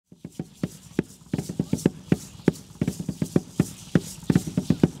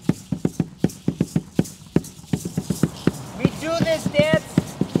this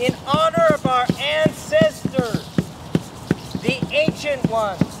dance in honor of our ancestors, the ancient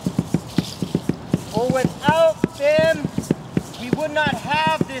ones. For without them, we would not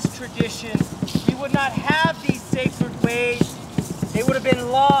have this tradition. We would not have these sacred ways. They would have been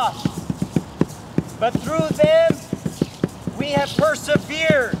lost. But through them, we have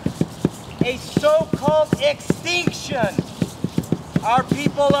persevered. A so-called extinction. Our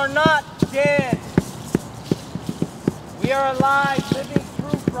people are not dead. We are alive, living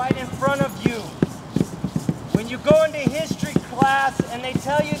proof right in front of you. When you go into history class and they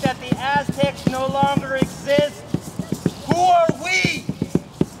tell you that the Aztecs no longer exist, who are we?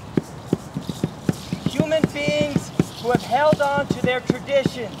 Human beings who have held on to their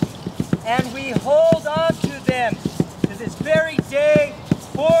traditions, and we hold on to them to this very day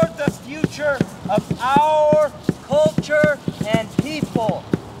for the future of our culture